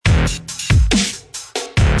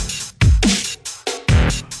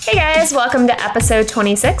Hey guys, welcome to episode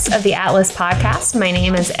 26 of the Atlas Podcast. My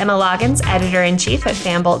name is Emma Loggins, editor-in-chief at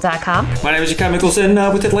fanbolt.com. My name is Jakai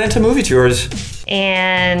Mickelson with Atlanta Movie Tours.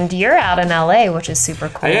 And you're out in LA, which is super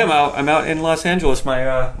cool. I am out. I'm out in Los Angeles,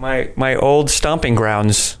 my old stomping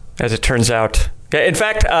grounds, as it turns out. In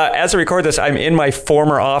fact, as I record this, I'm in my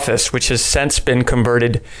former office, which has since been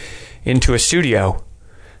converted into a studio.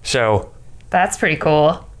 So that's pretty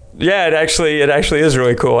cool. Yeah, it actually is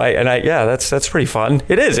really cool. That's pretty fun.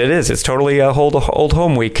 It is. It's totally a old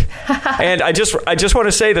home week. And I just want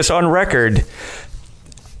to say this on record.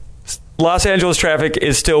 Los Angeles traffic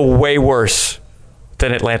is still way worse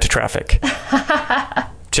than Atlanta traffic.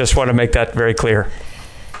 Just want to make that very clear.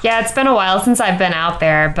 Yeah, it's been a while since I've been out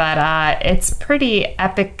there, but it's pretty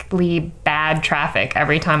epically bad traffic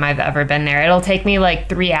every time I've ever been there. It'll take me like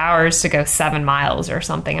 3 hours to go 7 miles or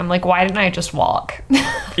something. I'm like, why didn't I just walk?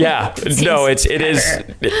 Yeah, no, it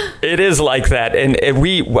is like that. And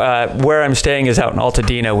we where I'm staying is out in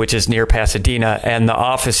Altadena, which is near Pasadena, and the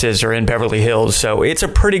offices are in Beverly Hills. So it's a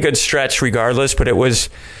pretty good stretch regardless, but it was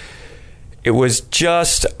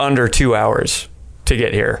just under 2 hours to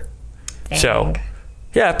get here. Dang. So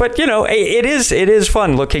yeah, but it is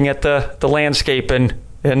fun looking at the landscape and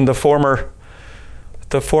the former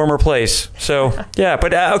place. So yeah,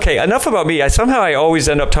 but okay, enough about me. I always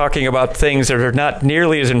end up talking about things that are not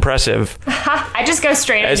nearly as impressive. I just go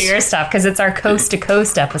straight into your stuff because it's our coast to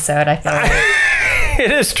coast episode. I feel like. It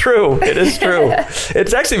is true.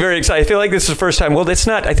 It's actually very exciting. I feel like this is the first time. Well, it's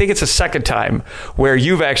not. I think it's the second time where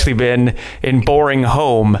you've actually been in boring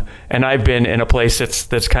home, and I've been in a place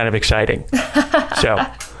that's kind of exciting. So,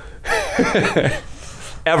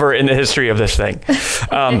 ever in the history of this thing.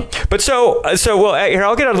 But well, here,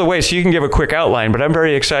 I'll get out of the way so you can give a quick outline. But I'm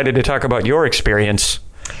very excited to talk about your experience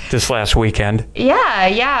this last weekend.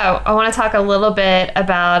 Yeah. I want to talk a little bit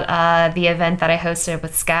about the event that I hosted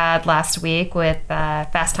with SCAD last week with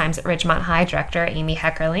Fast Times at Ridgemont High director Amy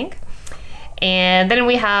Heckerling. And then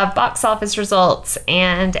we have box office results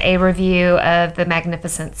and a review of The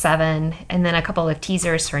Magnificent Seven, and then a couple of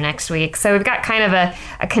teasers for next week. So we've got kind of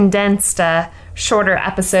a condensed, shorter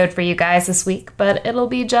episode for you guys this week, but it'll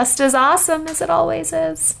be just as awesome as it always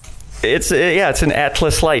is. It's an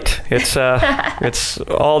Atlas Light. It's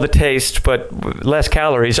all the taste, but less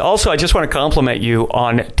calories. Also, I just want to compliment you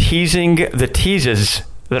on teasing the teases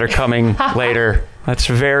that are coming later. It's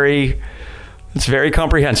very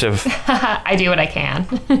comprehensive. I do what I can.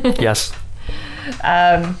 Yes.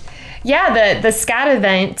 The SCAD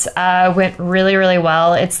event went really, really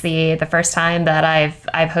well. It's the first time that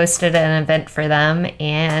I've hosted an event for them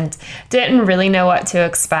and didn't really know what to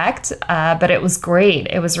expect, but it was great.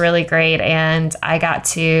 It was really great, and I got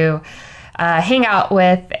to hang out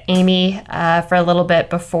with Amy for a little bit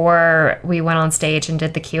before we went on stage and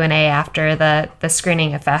did the Q&A after the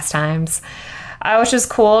screening of Fast Times, which was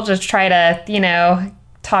cool to try to,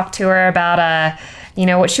 talk to her about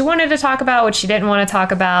what she wanted to talk about, what she didn't want to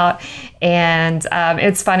talk about. And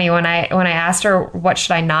it's funny when I asked her what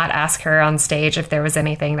should I not ask her on stage, if there was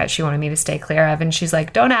anything that she wanted me to stay clear of, and she's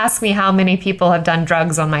like, don't ask me how many people have done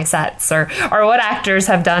drugs on my sets or what actors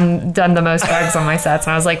have done the most drugs on my sets.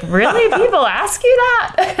 And I was like, really? People ask you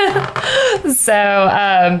that? So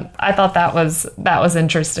I thought that was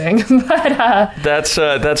interesting. But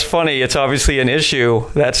that's funny. It's obviously an issue.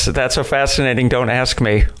 That's a fascinating don't ask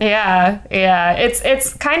me. Yeah.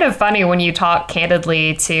 It's kind of funny when you talk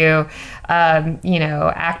candidly to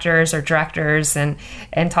actors or directors and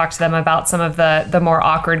talk to them about some of the more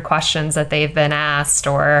awkward questions that they've been asked,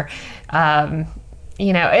 or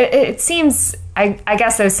it seems, I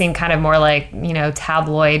guess those seem kind of more like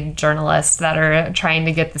tabloid journalists that are trying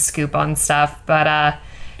to get the scoop on stuff, but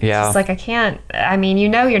yeah, it's like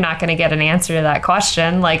you're not going to get an answer to that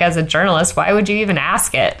question. Like, as a journalist, why would you even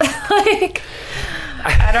ask it? Like,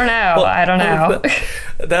 I don't know. Well, I don't know.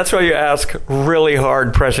 That's why you ask really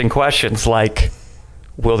hard pressing questions like,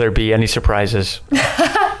 will there be any surprises?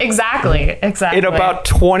 Exactly. In about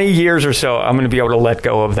 20 years or so, I'm going to be able to let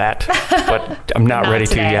go of that, but I'm not ready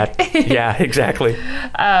today. to yet. Yeah, exactly.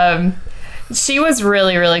 She was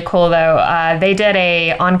really, really cool, though. They did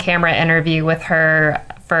a on-camera interview with her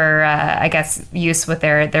for, I guess, use with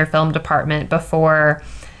their film department before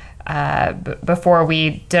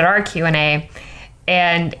we did our Q&A.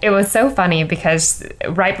 And it was so funny because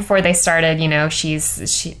right before they started,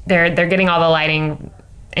 they're getting all the lighting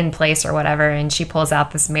in place or whatever, and she pulls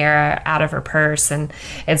out this mirror out of her purse and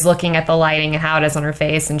is looking at the lighting and how it is on her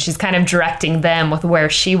face, and she's kind of directing them with where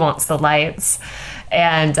she wants the lights.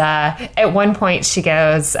 And at one point she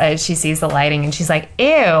goes, she sees the lighting and she's like,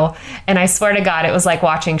 ew. And I swear to God, it was like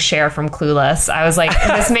watching Cher from Clueless. I was like,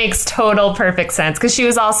 this makes total perfect sense. Because she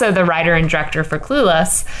was also the writer and director for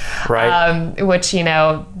Clueless. Right. Which, you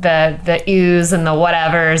know, the oohs and the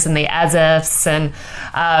whatevers and the as ifs. And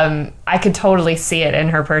I could totally see it in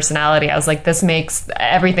her personality. I was like, this makes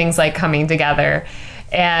everything's like coming together.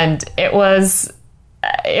 And it was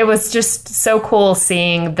just so cool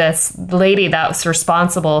seeing this lady that was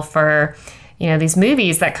responsible for, you know, these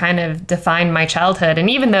movies that kind of defined my childhood. And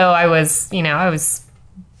even though I was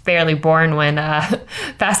barely born when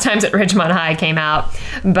Fast Times at Ridgemont High came out,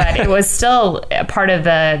 but it was still a part of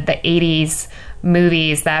the 80s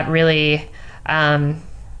movies that really,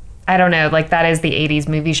 I don't know, like that is the 80s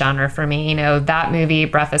movie genre for me. You know, that movie,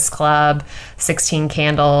 Breakfast Club, 16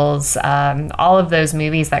 Candles, all of those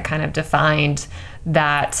movies that kind of defined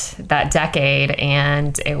that decade.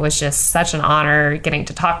 And it was just such an honor getting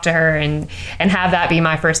to talk to her and have that be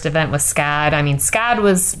my first event with SCAD. I mean, SCAD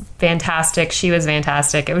was fantastic. She was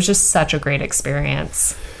fantastic. It was just such a great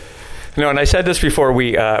experience. You know, and I said this before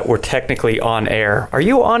we were technically on air. Are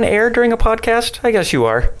you on air during a podcast? I guess you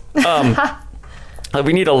are.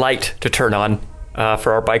 We need a light to turn on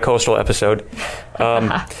for our bicoastal episode.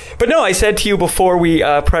 But no, I said to you before we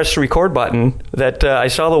pressed the record button that I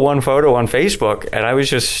saw the one photo on Facebook and I was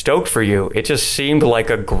just stoked for you. It just seemed like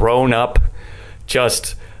a grown-up,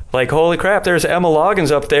 just like, holy crap, there's Emma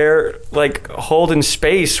Loggins up there, like holding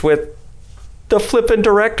space with the flippin'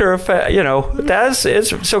 director of, you know, that's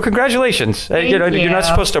it's so congratulations. You know, you're not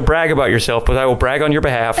supposed to brag about yourself, but I will brag on your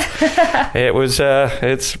behalf.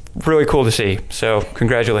 It's really cool to see. So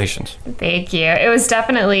congratulations. Thank you. It was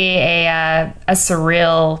definitely a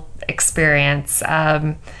surreal experience.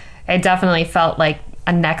 It definitely felt like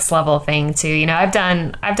a next level thing too. You know, I've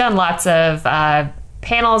done lots of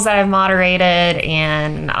panels that I've moderated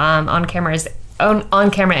and on camera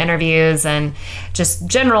interviews and just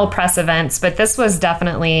general press events, but this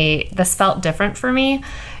felt different for me.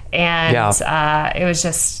 And it was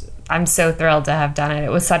just, I'm so thrilled to have done it. It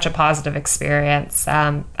was such a positive experience.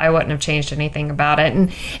 I wouldn't have changed anything about it.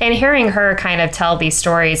 And hearing her kind of tell these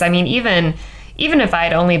stories, I mean, even if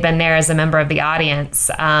I'd only been there as a member of the audience,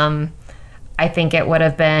 I think it would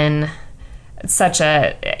have been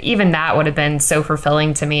even that would have been so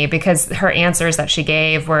fulfilling to me because her answers that she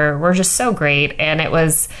gave were just so great. And it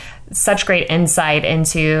was such great insight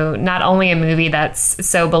into not only a movie that's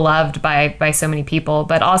so beloved by so many people,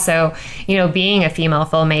 but also, you know, being a female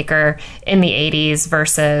filmmaker in the 80s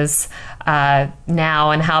versus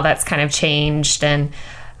now and how that's kind of changed. And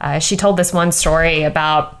she told this one story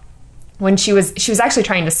about when she was actually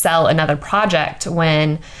trying to sell another project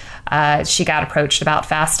when she got approached about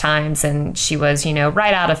Fast Times, and she was, you know,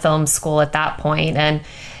 right out of film school at that point. And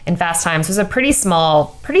Fast Times was a pretty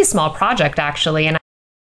small project, actually. And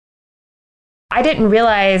I didn't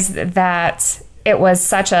realize that it was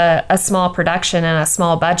such a small production and a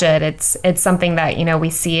small budget. It's something that, you know, we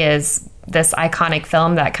see as this iconic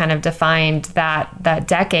film that kind of defined that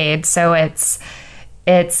decade. So it's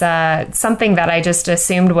something that I just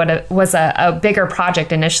assumed was a bigger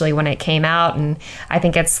project initially when it came out, and I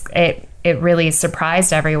think it really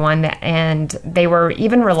surprised everyone, and they were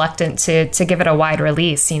even reluctant to give it a wide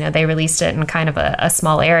release. You know, they released it in kind of a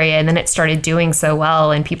small area, and then it started doing so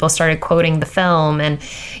well, and people started quoting the film, and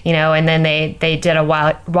you know, and then they did a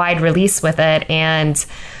wide release with it, and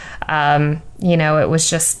you know, it was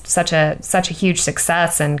just such a huge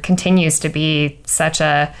success, and continues to be such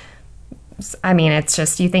a. I mean, it's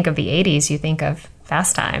just, you think of the 80s, you think of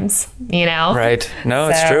Fast Times, you know? Right. No,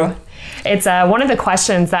 it's true. It's one of the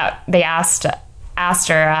questions that they asked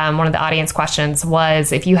her, one of the audience questions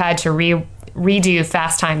was, if you had to redo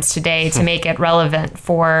Fast Times today to make it relevant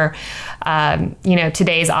for, you know,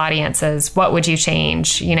 today's audiences, what would you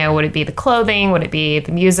change? You know, would it be the clothing? Would it be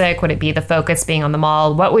the music? Would it be the focus being on the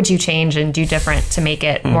mall? What would you change and do different to make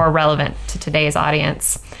it more relevant to today's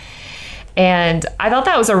audience? And I thought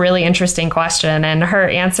that was a really interesting question. And her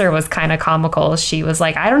answer was kind of comical. She was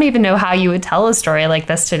like, I don't even know how you would tell a story like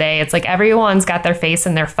this today. It's like everyone's got their face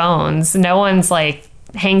in their phones. No one's like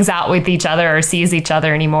hangs out with each other or sees each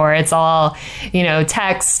other anymore. It's all, you know,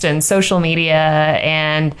 text and social media.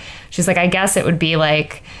 And she's like, I guess it would be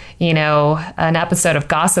like, you know, an episode of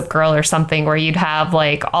Gossip Girl or something where you'd have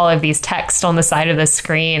like all of these text on the side of the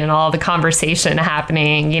screen and all the conversation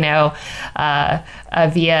happening, you know,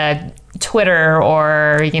 via Twitter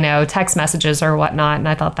or, you know, text messages or whatnot. And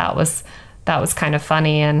I thought that was kind of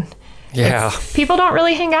funny. And yeah, people don't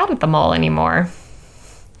really hang out at the mall anymore.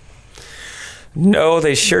 No,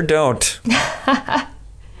 they sure don't.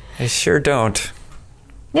 They sure don't.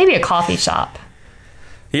 Maybe a coffee shop.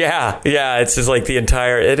 Yeah. It's just like the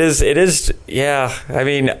entire. It is. Yeah. I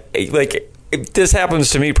mean, like this happens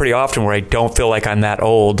to me pretty often where I don't feel like I'm that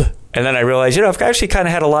old, and then I realize, I've actually kind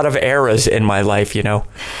of had a lot of eras in my life, and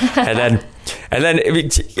then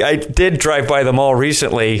I did drive by the mall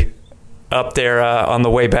recently up there on the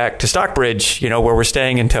way back to Stockbridge, where we're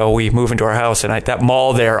staying until we move into our house, and that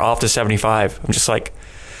mall there off the 75. I'm just like,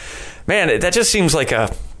 man, that just seems like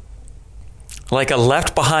a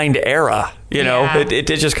left behind era, Yeah. It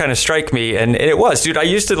did just kind of strike me. And it was, dude, I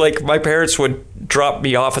used to my parents would drop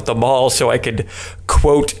me off at the mall so I could,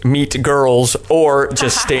 quote, meet girls or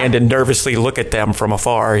just stand and nervously look at them from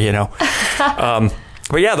afar,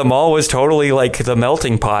 But yeah, the mall was totally like the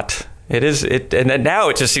melting pot. It is. And now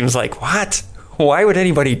it just seems like, what? Why would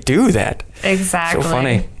anybody do that? Exactly. So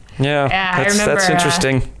funny. Yeah. I remember, that's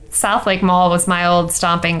interesting. South Lake Mall was my old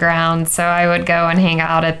stomping ground, so I would go and hang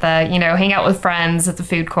out at hang out with friends at the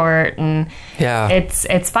food court, and yeah,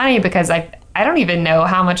 it's funny because I don't even know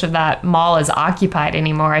how much of that mall is occupied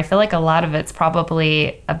anymore. I feel like a lot of it's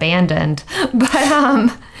probably abandoned,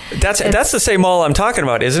 but that's the same mall I'm talking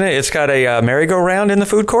about, isn't it? It's got a merry-go-round in the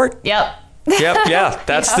food court. Yep. Yeah.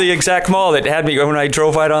 That's the exact mall that had me when I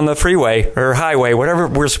drove out on the freeway or highway, whatever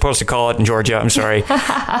we're supposed to call it in Georgia. I'm sorry.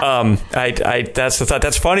 That's the thought.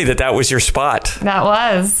 That's funny that was your spot. That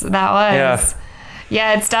was.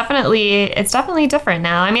 Yeah, it's definitely different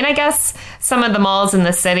now. I mean, I guess some of the malls in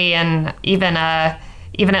the city and even at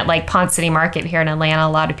like Ponce City Market here in Atlanta, a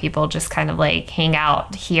lot of people just kind of like hang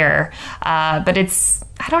out here. But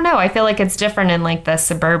I don't know. I feel like it's different in like the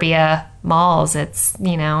suburbia malls. It's,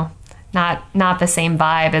 not the same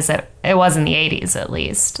vibe as it was in the 80s, at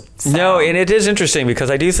least. So. No, and it is interesting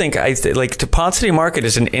because I do think to Ponce City Market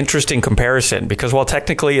is an interesting comparison because while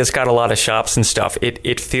technically it's got a lot of shops and stuff,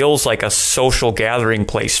 it feels like a social gathering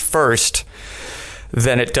place first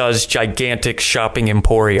than it does gigantic shopping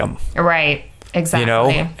emporium. Right.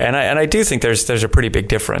 Exactly. And I do think there's a pretty big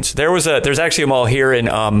difference. There's actually a mall here in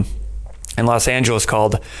Los Angeles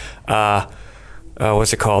called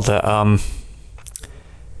what's it called?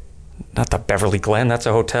 Not the Beverly Glen. That's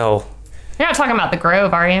a hotel. You're not talking about the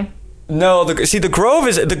Grove, are you? No. The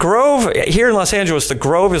Grove here in Los Angeles. The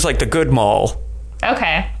Grove is like the good mall.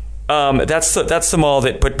 Okay. That's the mall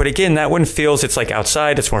that. But again, that one feels it's like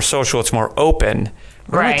outside. It's more social. It's more open.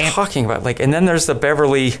 What am I talking about? And then there's the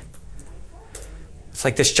Beverly. It's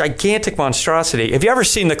like this gigantic monstrosity. Have you ever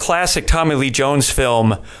seen the classic Tommy Lee Jones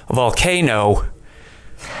film Volcano?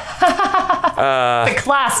 The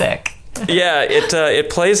classic. Yeah,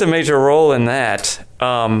 it plays a major role in that.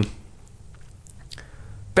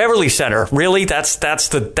 Beverly Center, really? That's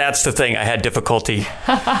the thing I had difficulty.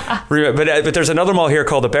 But there's another mall here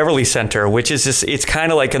called the Beverly Center, which is this. It's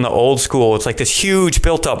kind of like in the old school. It's like this huge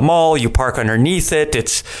built up mall. You park underneath it.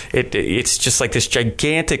 It's just like this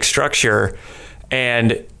gigantic structure,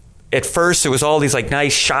 and at first it was all these like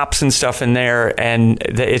nice shops and stuff in there, and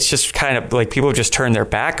it's just kind of like people just turned their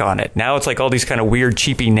back on it. Now it's like all these kind of weird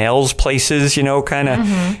cheapy nails places, kind of.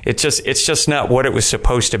 Mm-hmm. It's just not what it was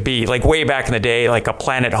supposed to be. Like way back in the day, like a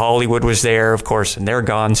Planet Hollywood was there, of course, and they're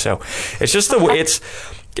gone. So it's just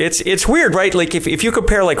it's weird, right? Like if you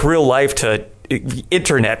compare like real life to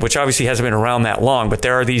internet, which obviously hasn't been around that long, but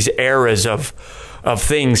there are these eras of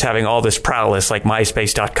things having all this prowess, like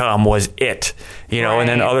MySpace.com was it, right. And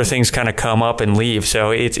then other things kind of come up and leave.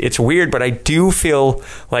 So it's weird, but I do feel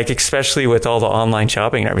like, especially with all the online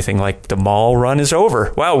shopping and everything, like the mall run is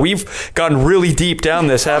over. Wow, we've gone really deep down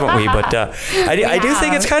this, haven't we? But I do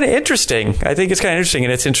think it's kind of interesting. I think it's kind of interesting,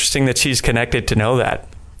 and it's interesting that she's connected to know that.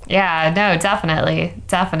 Yeah, no,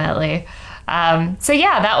 definitely. So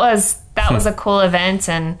yeah, that was a cool event,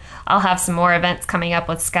 and I'll have some more events coming up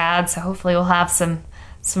with SCAD, so hopefully we'll have some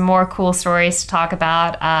more cool stories to talk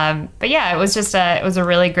about. But yeah, it was a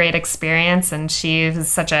really great experience, and she was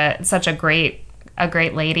such a great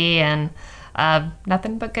lady, and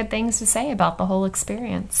nothing but good things to say about the whole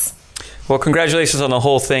experience. Well, congratulations on the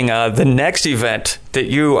whole thing. The next event that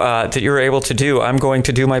you're able to do, I'm going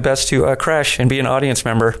to do my best to crash and be an audience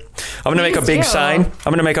member. I'm going to make a big sign. I'm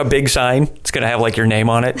going to make a big sign. It's going to have like your name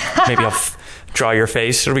on it. Maybe I'll draw your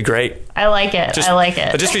face. It'll be great. I like it.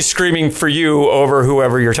 I'll just be screaming for you over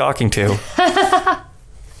whoever you're talking to.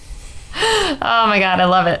 Oh my God, I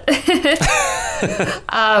love it.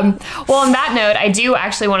 Well, on that note, I do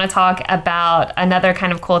actually want to talk about another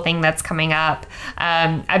kind of cool thing that's coming up.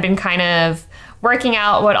 I've been kind of working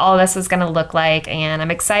out what all this is going to look like, and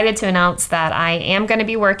I'm excited to announce that I am going to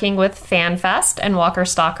be working with FanFest and Walker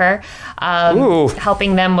Stalker,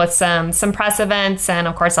 helping them with some press events, and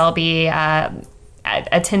of course I'll be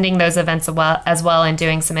attending those events as well and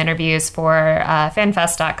doing some interviews for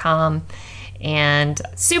fanfest.com. and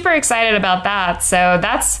super excited about that. So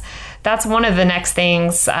that's one of the next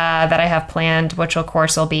things that I have planned, which of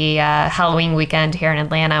course will be Halloween weekend here in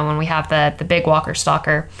Atlanta when we have the big Walker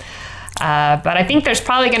Stalker. But I think there's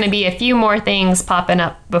probably going to be a few more things popping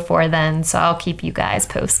up before then, so I'll keep you guys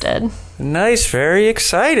posted. Nice, very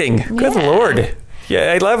exciting. Good Lord.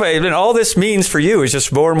 Yeah, I love it. And all this means for you is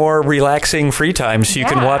just more and more relaxing free time so you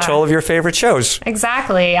can watch all of your favorite shows.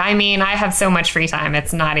 Exactly. I mean, I have so much free time,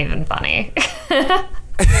 it's not even funny.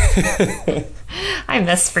 I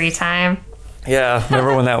miss free time. Yeah,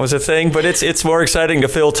 remember when that was a thing? But it's more exciting to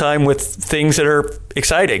fill time with things that are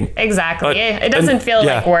exciting. Exactly. It doesn't feel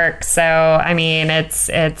like work. So, I mean, it's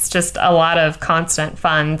just a lot of constant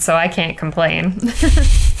fun. So I can't complain.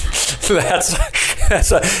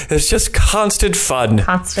 It's just constant fun.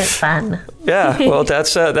 Constant fun. Yeah, well,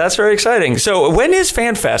 that's very exciting. So when is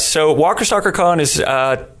FanFest? So Walker Stalker Con is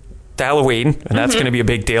Halloween, and that's going to be a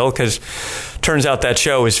big deal because turns out that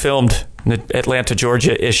show is filmed in the Atlanta,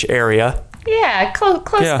 Georgia-ish area. Yeah, close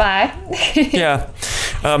by. Yeah.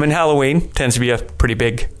 And Halloween tends to be a pretty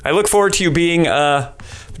big... I look forward to you being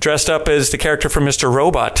dressed up as the character from Mr.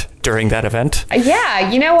 Robot during that event. Yeah,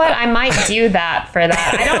 you know what? I might do that for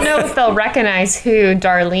that. I don't know if they'll recognize who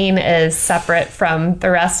Darlene is separate from the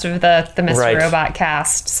rest of the Mr. Robot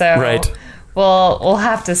cast. So we'll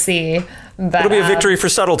have to see. But, it'll be a victory for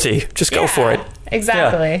subtlety. Just go for it.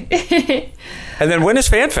 Exactly. Yeah. And then when is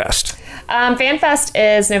FanFest? FanFest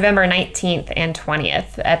is November 19th and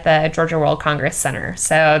 20th at the Georgia World Congress Center.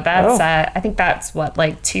 So that's, I think that's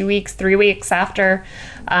 3 weeks after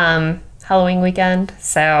Halloween weekend.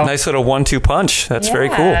 So nice little 1-2 punch. That's very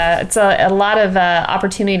cool. It's a lot of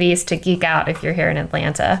opportunities to geek out if you're here in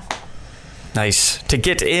Atlanta. Nice. To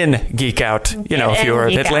get in, geek out. If you're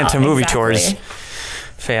an Atlanta Movie Tours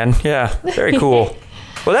fan. Yeah, very cool.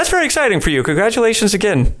 Well, that's very exciting for you. Congratulations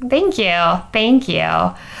again. Thank you.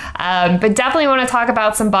 But definitely want to talk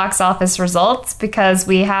about some box office results because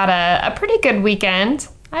we had a pretty good weekend.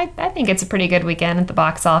 I think it's a pretty good weekend at the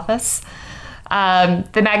box office.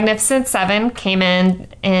 The Magnificent Seven came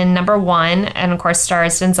in number 1, and of course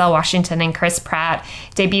stars Denzel Washington and Chris Pratt.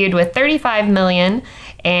 Debuted with $35 million,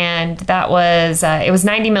 and that was it was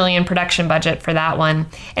 $90 million production budget for that one,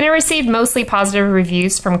 and it received mostly positive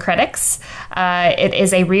reviews from critics. It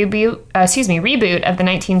is a reboot of the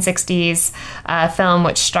 1960s film,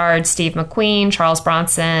 which starred Steve McQueen, Charles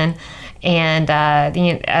Bronson, and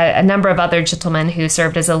a number of other gentlemen who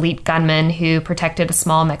served as elite gunmen who protected a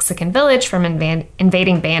small Mexican village from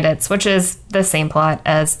invading bandits, which is the same plot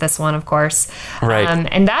as this one, of course. Right.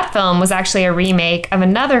 And that film was actually a remake of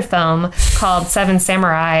another film called Seven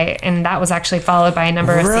Samurai, and that was actually followed by a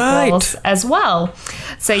number of sequels as well.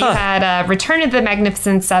 So you had Return of the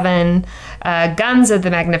Magnificent Seven, Guns of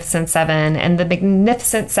the Magnificent Seven, and The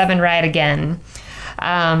Magnificent Seven Ride Again.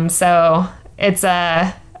 So it's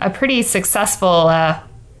a pretty successful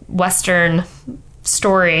Western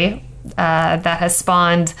story that has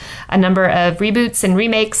spawned a number of reboots and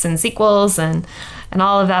remakes and sequels and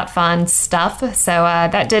all of that fun stuff. So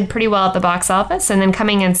that did pretty well at the box office. And then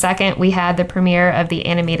coming in second, we had the premiere of the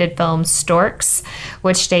animated film Storks,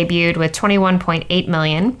 which debuted with $21.8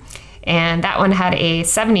 million. And that one had a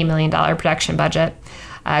 $70 million production budget.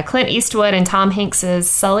 Clint Eastwood and Tom Hanks'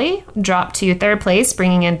 Sully dropped to third place,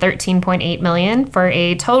 bringing in $13.8 million for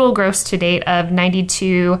a total gross to date of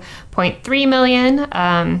 $92.3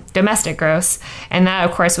 million domestic gross, and that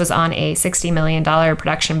of course was on a $60 million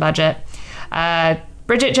production budget.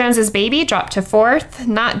 Bridget Jones's Baby dropped to fourth,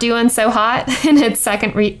 not doing so hot in its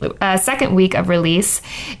second week of release.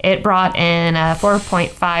 It brought in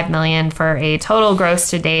 $4.5 million for a total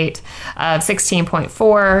gross to date of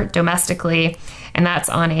 $16.4 domestically, and that's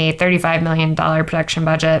on a $35 million production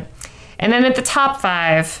budget. And then at the top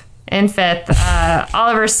 5, in fifth,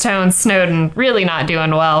 Oliver Stone's Snowden, really not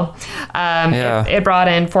doing well. It brought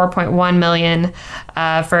in $4.1 million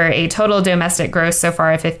for a total domestic gross so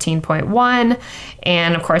far of $15.1,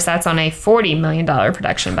 and of course that's on a $40 million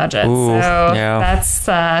production budget. That's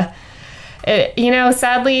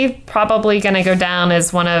sadly probably going to go down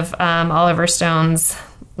as one of Oliver Stone's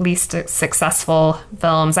least successful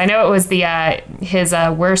films. I know it was his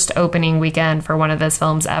worst opening weekend for one of his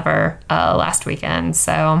films ever last weekend.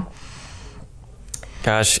 So,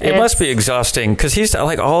 gosh, it must be exhausting because he's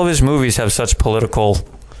like all of his movies have such political.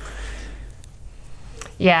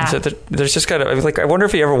 Yeah, so there's just kind of I wonder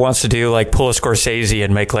if he ever wants to do pull a Scorsese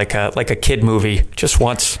and make like a kid movie just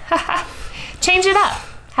once. Change it up,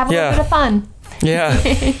 have a little bit of fun. Yeah,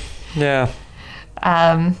 yeah.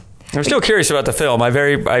 I'm still curious about the film. I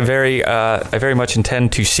very much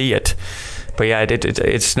intend to see it, but yeah,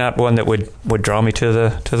 it's not one that would draw me to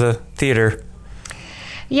the theater.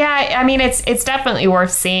 Yeah, I mean it's definitely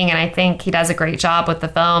worth seeing, and I think he does a great job with the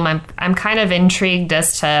film. I'm kind of intrigued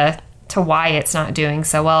as to why it's not doing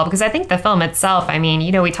so well, because I think the film itself, I mean,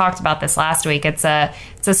 you know, we talked about this last week. It's a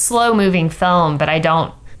slow moving film, but I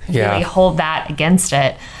don't really hold that against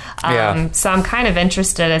it. So I'm kind of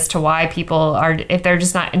interested as to why people are, if they're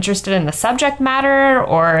just not interested in the subject matter,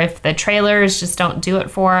 or if the trailers just don't do it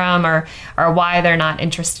for them, or why they're not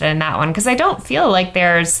interested in that one. Because I don't feel like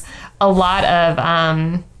there's a lot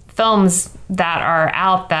of films that are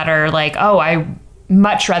out that are like, oh, I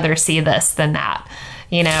much rather see this than that.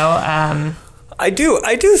 You know, I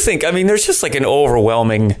do think, I mean, there's just like an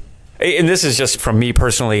overwhelming, and this is just from me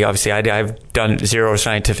personally, obviously I've done zero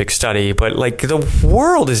scientific study, but like the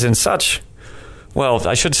world is in such, well,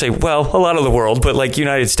 I should say, well, a lot of the world, but like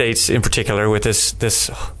United States in particular with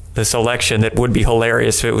this election that would be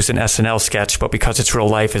hilarious if it was an SNL sketch, but because it's real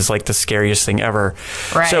life is like the scariest thing ever.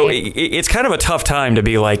 Right. So it's kind of a tough time to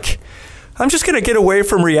be like, I'm just going to get away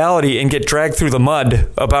from reality and get dragged through the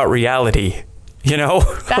mud about reality. You know,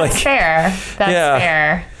 that's fair. That's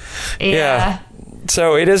fair. Yeah.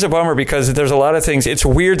 So it is a bummer because there's a lot of things. It's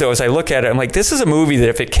weird though, as I look at it, I'm like, this is a movie that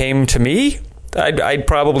if it came to me, I'd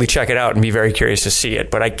probably check it out and be very curious to see it.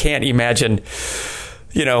 But I can't imagine,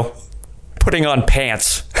 you know, putting on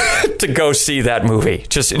pants to go see that movie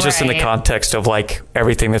just in the context of like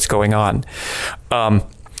everything that's going on.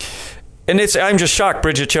 And I'm just shocked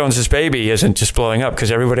Bridget Jones's Baby isn't just blowing up,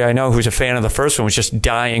 because everybody I know who's a fan of the first one was just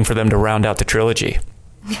dying for them to round out the trilogy.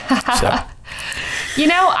 So. You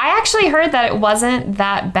know, I actually heard that it wasn't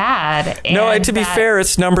that bad. No, to be fair,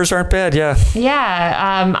 its numbers aren't bad, yeah.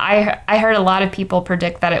 Yeah, I heard a lot of people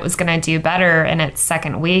predict that it was going to do better in its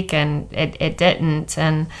second week, and it didn't.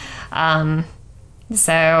 And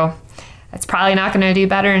so it's probably not going to do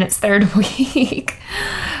better in its third week.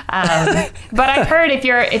 But I've heard if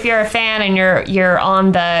you're a fan and you're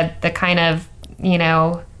on the kind of, you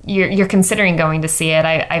know, you're considering going to see it,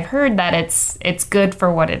 I've heard that it's good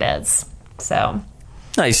for what it is. So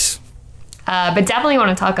nice. But definitely want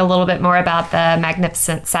to talk a little bit more about the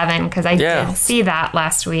Magnificent Seven, because I did see that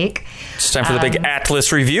last week. It's time for the big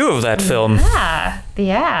Atlas review of that film.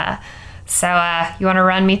 Yeah. So you want to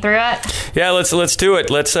run me through it? Yeah, let's do it.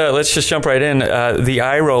 Let's just jump right in. The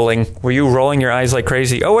eye rolling. Were you rolling your eyes like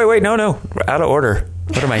crazy? Oh wait, no, out of order.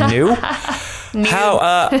 What am I, new? New.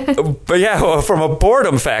 How? But yeah, from a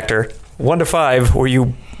boredom factor, 1 to 5, were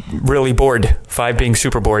you really bored? 5 being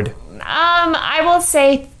super bored. I will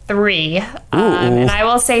say 3. And I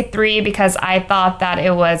will say 3 because I thought that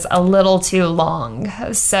it was a little too long.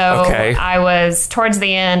 So I was towards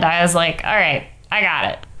the end. I was like, all right, I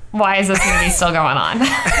got it. Why is this movie still going on?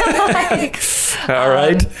 All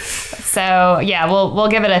right. So yeah, we'll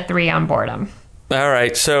give it a 3 on boredom. All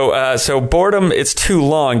right. So boredom, it's too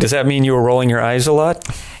long. Does that mean you were rolling your eyes a lot?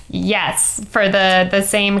 Yes, for the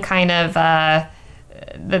same kind of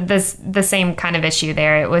the same kind of issue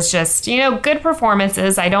there. It was just, you know, good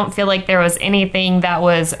performances. I don't feel like there was anything that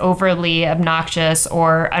was overly obnoxious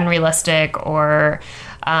or unrealistic or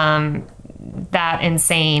that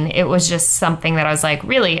insane. It was just something that I was like,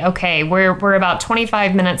 really, okay, we're about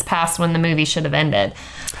 25 minutes past when the movie should have ended.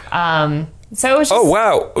 So it was just, oh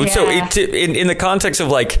wow! Yeah. So in the context of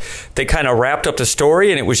like they kind of wrapped up the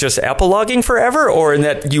story and it was just epiloguing forever, or in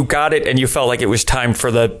that you got it and you felt like it was time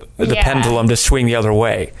for the pendulum to swing the other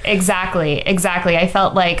way. Exactly. I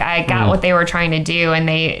felt like I got what they were trying to do,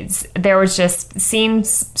 and there was just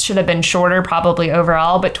scenes should have been shorter probably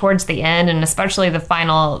overall, but towards the end, and especially the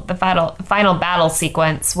final battle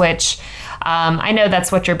sequence, which. I know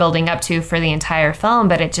that's what you're building up to for the entire film,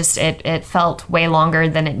 but it felt way longer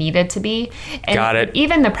than it needed to be. And got it.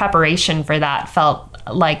 Even the preparation for that felt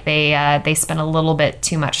like they spent a little bit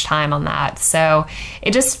too much time on that. So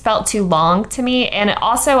it just felt too long to me. And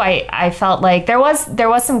also I felt like there was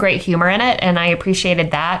some great humor in it, and I appreciated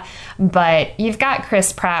that. But you've got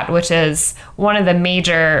Chris Pratt, which is one of the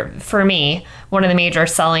major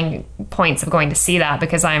selling points of going to see that,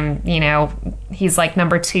 because I'm, you know, he's like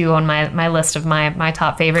number 2 on my list of my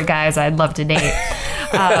top favorite guys I'd love to date.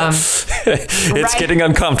 It's getting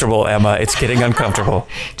uncomfortable, Emma. It's getting uncomfortable.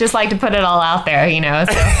 Just like to put it all out there, you know.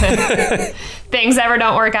 So things ever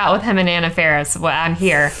don't work out with him and Anna Faris, well, I'm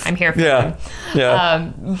here for him.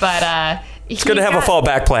 Yeah. But it's good to have a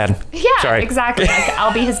fallback plan. Yeah, sorry. Exactly.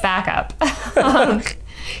 I'll be his backup.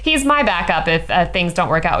 He's my backup if things don't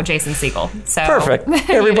work out with Jason Segel. So perfect.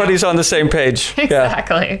 Everybody's on the same page.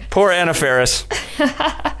 Exactly. Yeah. Poor Anna Faris.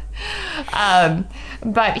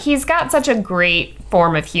 But he's got such a great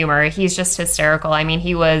form of humor. He's just hysterical. I mean,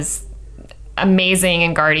 he was amazing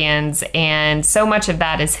in Guardians, and so much of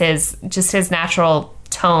that is his natural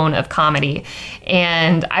tone of comedy.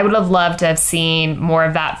 And I would have loved to have seen more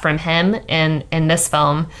of that from him in this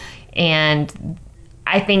film. And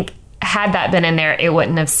I think had that been in there, it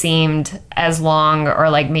wouldn't have seemed as long, or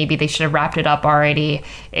like maybe they should have wrapped it up already.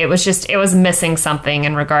 It was missing something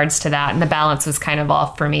in regards to that. And the balance was kind of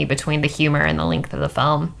off for me between the humor and the length of the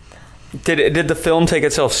film. Did the film take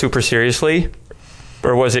itself super seriously?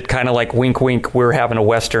 Or was it kind of like wink, wink, we're having a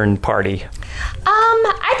Western party?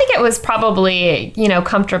 I think it was probably,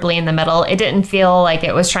 comfortably in the middle. It didn't feel like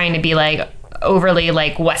it was trying to be like overly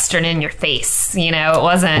like Western in your face. It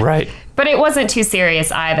wasn't. Right. But it wasn't too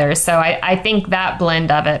serious either. So I think that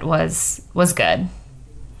blend of it was good.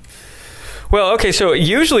 Well, okay, so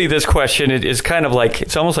usually this question is kind of like,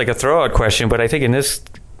 it's almost like a throw-out question, but I think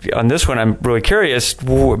on this one, I'm really curious.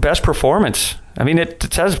 Best performance. I mean,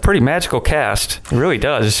 it has a pretty magical cast. It really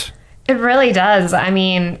does. It really does. I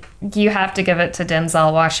mean, you have to give it to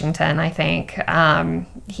Denzel Washington, I think.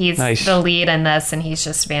 He's nice. The lead in this, and he's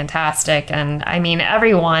just fantastic. And, I mean,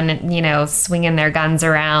 everyone, swinging their guns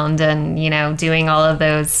around and, doing all of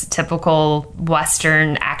those typical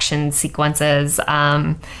Western action sequences.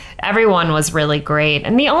 Everyone was really great.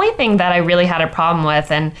 And the only thing that I really had a problem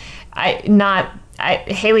with, and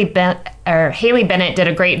Haley Bennett did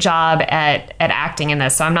a great job at acting in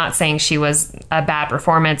this, so I'm not saying she was a bad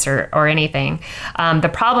performance or anything.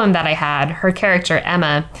 The problem that I had, her character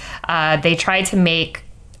Emma, they tried to make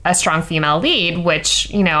a strong female lead,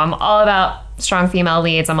 which I'm all about strong female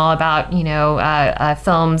leads. I'm all about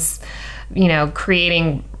films,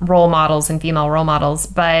 creating role models and female role models.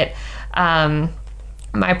 But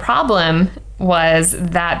my problem was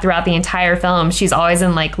that throughout the entire film, she's always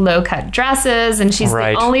in like low cut dresses, and she's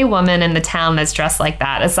right. The only woman in the town that's dressed like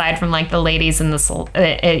that, aside from like the ladies in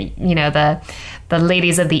the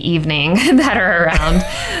ladies of the evening that are around.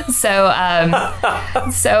 So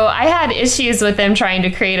I had issues with them trying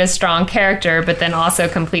to create a strong character, but then also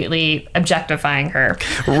completely objectifying her.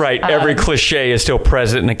 Right. Every cliche is still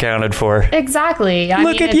present and accounted for. Exactly.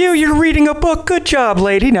 Look at you. You're reading a book. Good job,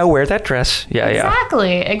 lady. Now wear that dress. Yeah,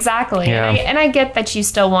 Exactly. Yeah. And I get that you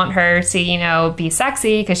still want her to, be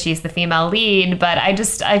sexy because she's the female lead, but I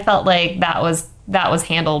felt like that was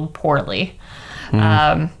handled poorly.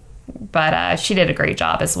 But she did a great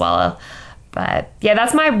job as well. But yeah,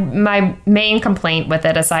 that's my main complaint with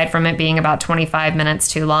it. Aside from it being about 25 minutes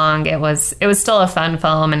too long, it was still a fun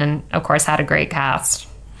film, and of course had a great cast.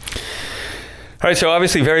 All right, so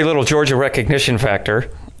obviously very little Georgia recognition factor.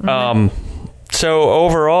 Mm-hmm. So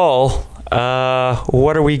overall,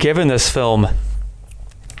 what are we giving this film?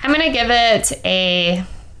 I'm gonna give it a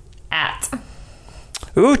at.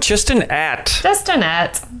 Ooh, just an at. Just an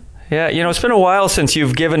at. Yeah, it's been a while since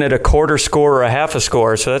you've given it a quarter score or a half a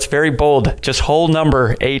score, so that's very bold. Just whole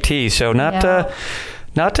number AT. So not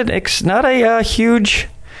a huge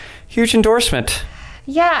endorsement.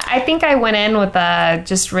 Yeah, I think I went in with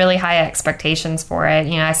just really high expectations for it.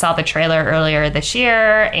 I saw the trailer earlier this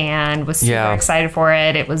year and was super excited for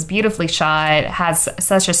it. It was beautifully shot. It has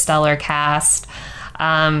such a stellar cast.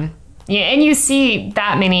 And you see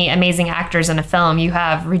that many amazing actors in a film, you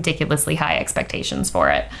have ridiculously high expectations for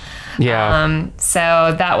it. Yeah. So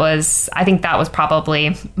I think that was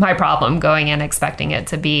probably my problem going in, expecting it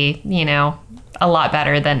to be, a lot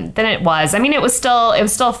better than it was. I mean, it was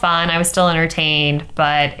still fun. I was still entertained,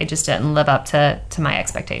 but it just didn't live up to my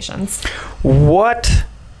expectations. What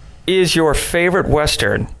is your favorite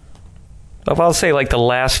Western of, I'll say, like the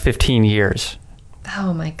last 15 years?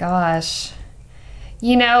 Oh my gosh.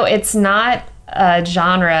 It's not a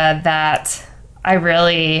genre that I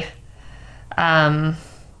really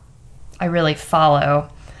follow.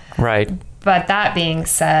 Right. But that being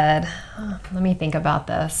said, let me think about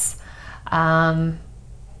this. I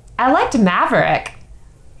liked Maverick.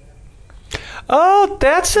 Oh,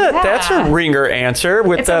 that's a ringer answer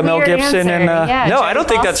with Mel Gibson answer. and no, I don't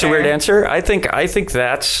think that's a weird answer. I think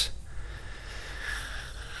that's.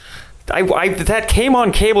 That came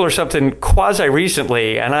on cable or something quasi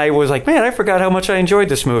recently, and I was like, man, I forgot how much I enjoyed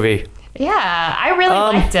this movie. Yeah, I really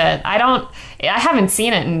liked it. I haven't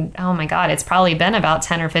seen it in, oh my God, it's probably been about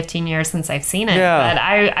 10 or 15 years since I've seen it. Yeah. But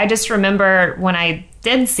I just remember when I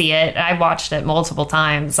did see it, I watched it multiple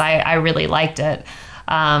times. I really liked it.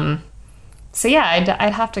 So yeah,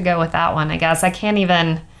 I'd have to go with that one, I guess. I can't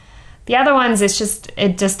even, the other ones, it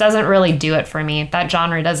just doesn't really do it for me. That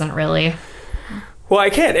genre doesn't really. Well, I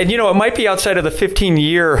can't. And, it might be outside of the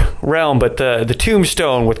 15-year realm, but the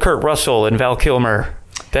Tombstone with Kurt Russell and Val Kilmer,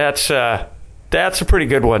 that's a pretty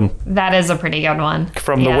good one. That is a pretty good one.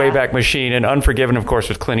 From the Wayback Machine. And Unforgiven, of course,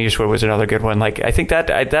 with Clint Eastwood was another good one. Like, I think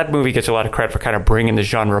that movie gets a lot of credit for kind of bringing the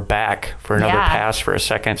genre back for another pass for a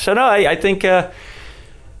second. So, no, I think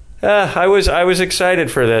I was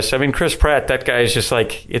excited for this. I mean, Chris Pratt, that guy is just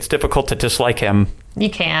like, it's difficult to dislike him. You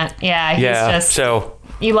can't. Yeah, he's just... So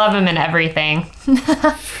you love him in everything.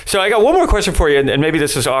 So I got one more question for you, and maybe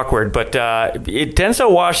this is awkward, but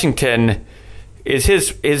Denzel Washington, is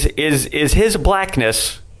his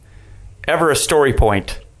blackness ever a story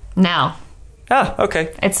point? No. Ah,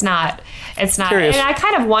 okay. It's not. It's not. Curious. And I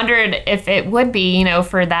kind of wondered if it would be,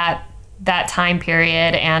 for that time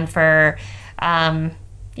period and for,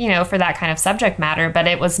 for that kind of subject matter, but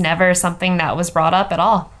it was never something that was brought up at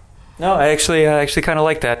all. No, I actually kind of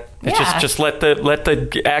like that. It's just let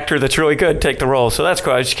the actor that's really good take the role. So that's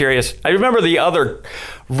cool. I was just curious. I remember the other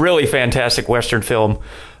really fantastic Western film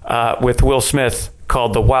with Will Smith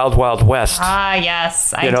called The Wild Wild West. Ah,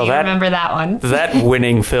 yes. I do remember that one. That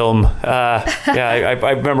winning film. I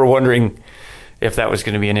remember wondering if that was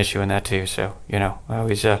going to be an issue in that too. So, I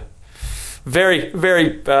always very,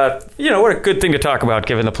 very, what a good thing to talk about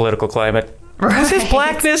given the political climate. Right. Is his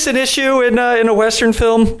blackness an issue in a Western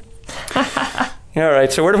film? All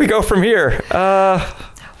right, so where do we go from here?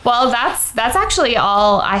 Well, that's actually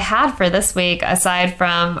all I had for this week, aside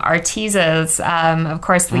from our teases. Of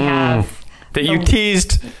course, we have... That you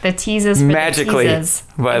teased the teases magically, the teases.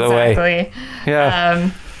 By the way.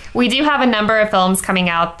 Yeah. We do have a number of films coming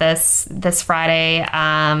out this Friday.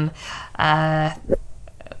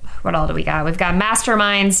 What all do we got? We've got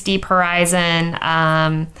Masterminds, Deep Horizon.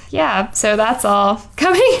 So that's all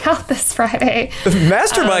coming out this Friday.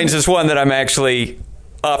 Masterminds is one that I'm actually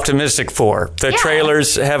optimistic for. The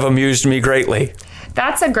trailers have amused me greatly.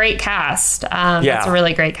 That's a great cast. That's a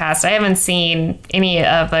really great cast. I haven't seen any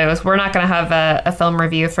of those. We're not going to have a film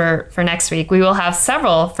review for next week. We will have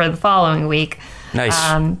several for the following week. Nice.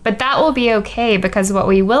 But that will be okay, because what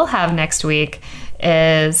we will have next week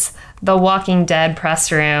is the Walking Dead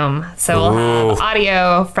press room. So we'll have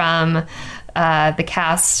audio from the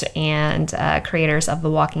cast and creators of The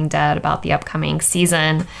Walking Dead about the upcoming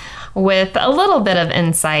season, with a little bit of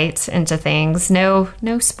insight into things. No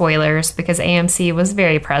spoilers, because AMC was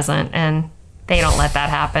very present and they don't let that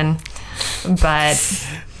happen. But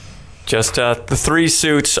just the 3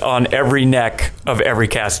 suits on every neck of every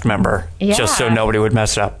cast member, just so nobody would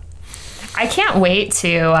mess up. I can't wait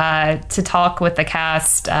to talk with the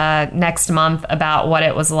cast next month about what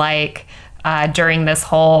it was like during this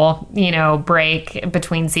whole break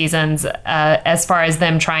between seasons, as far as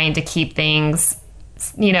them trying to keep things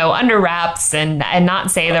under wraps and not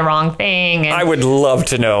say the wrong thing. And, I would love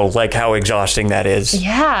to know how exhausting that is.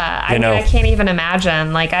 Yeah. I mean, I can't even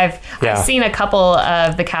imagine. I've seen a couple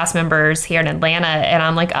of the cast members here in Atlanta, and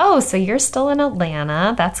I'm like, oh, so you're still in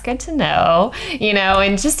Atlanta. That's good to know.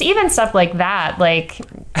 And just even stuff like that.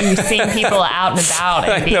 You're seeing people out and about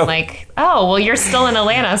and being like, oh, well, you're still in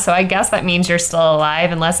Atlanta, so I guess that means you're still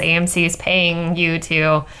alive, unless AMC is paying you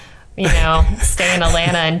to stay in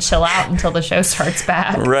Atlanta and chill out until the show starts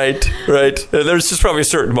back. Right. There's just probably a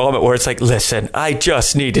certain moment where it's like, listen, I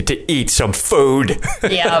just needed to eat some food.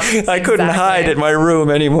 Yeah, I couldn't hide in my room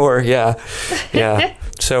anymore. Yeah.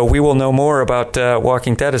 So we will know more about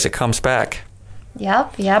Walking Dead as it comes back.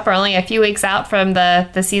 Yep. We're only a few weeks out from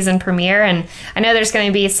the season premiere, and I know there's going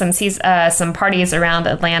to be some parties around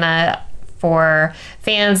Atlanta for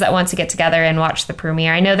fans that want to get together and watch the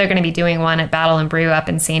premiere. I know they're going to be doing one at Battle and Brew up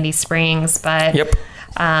in Sandy Springs, but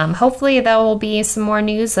hopefully there will be some more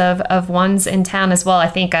news of ones in town as well. I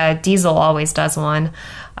think Diesel always does one,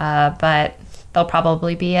 but there'll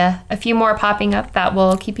probably be a few more popping up that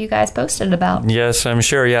we'll keep you guys posted about. Yes, I'm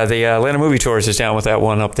sure. Yeah, the Atlanta Movie Tours is down with that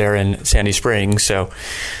one up there in Sandy Springs, so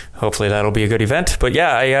hopefully that'll be a good event. But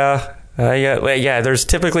there's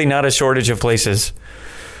typically not a shortage of places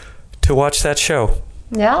to watch that show.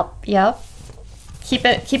 Yep. Keep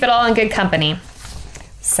it all in good company.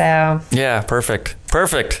 So yeah, perfect.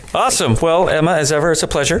 Awesome. Well, Emma, as ever, it's a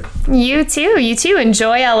pleasure. You too.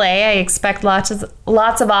 Enjoy LA. I expect lots of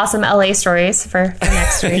awesome LA stories for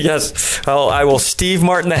next week. Yes. I will Steve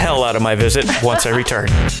Martin the hell out of my visit once I return.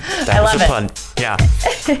 That was a pun. Yeah.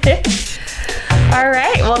 All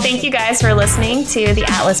right. Well, thank you guys for listening to the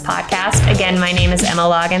Atlas Podcast. Again, my name is Emma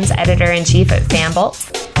Loggins, Editor-in-Chief at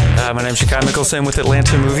Fanbolt. My name's Shakai Mickelson with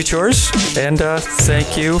Atlanta Movie Tours, and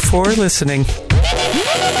thank you for listening.